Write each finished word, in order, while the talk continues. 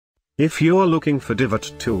If you're looking for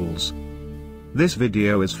Divot tools, this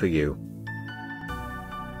video is for you.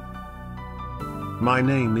 My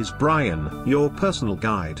name is Brian, your personal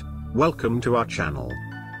guide. Welcome to our channel.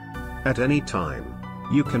 At any time,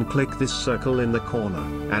 you can click this circle in the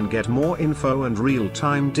corner and get more info and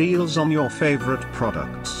real-time deals on your favorite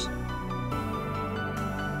products.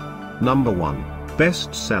 Number 1.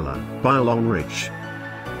 Bestseller by Longridge.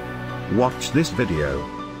 Watch this video.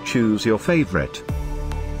 Choose your favorite.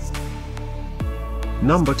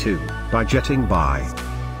 Number 2, by Jettingbuy.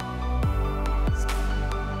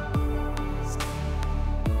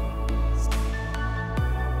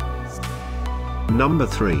 Number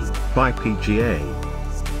 3, by PGA.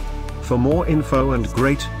 For more info and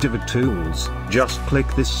great divot tools, just click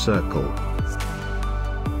this circle.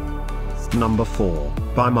 Number 4,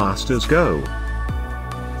 by Masters Go.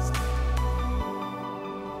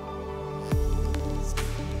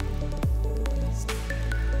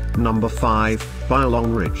 Number 5, by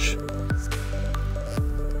Longridge.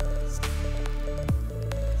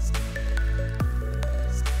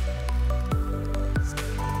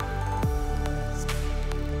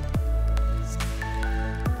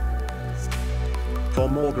 For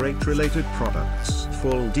more great related products,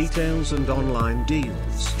 full details and online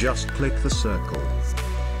deals, just click the circle.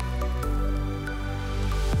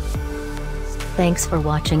 Thanks for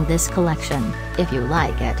watching this collection. If you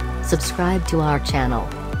like it, subscribe to our channel.